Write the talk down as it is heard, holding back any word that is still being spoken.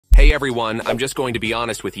Hey everyone, I'm just going to be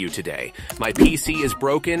honest with you today. My PC is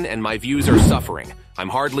broken and my views are suffering. I'm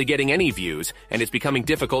hardly getting any views, and it's becoming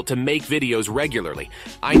difficult to make videos regularly.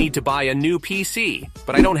 I need to buy a new PC,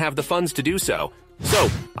 but I don't have the funds to do so. So,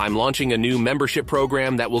 I'm launching a new membership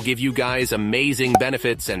program that will give you guys amazing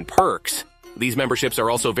benefits and perks. These memberships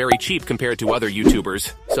are also very cheap compared to other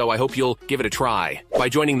YouTubers, so I hope you'll give it a try. By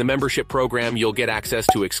joining the membership program, you'll get access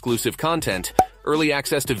to exclusive content, early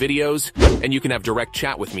access to videos, and you can have direct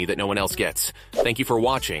chat with me that no one else gets. Thank you for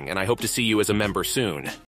watching, and I hope to see you as a member soon.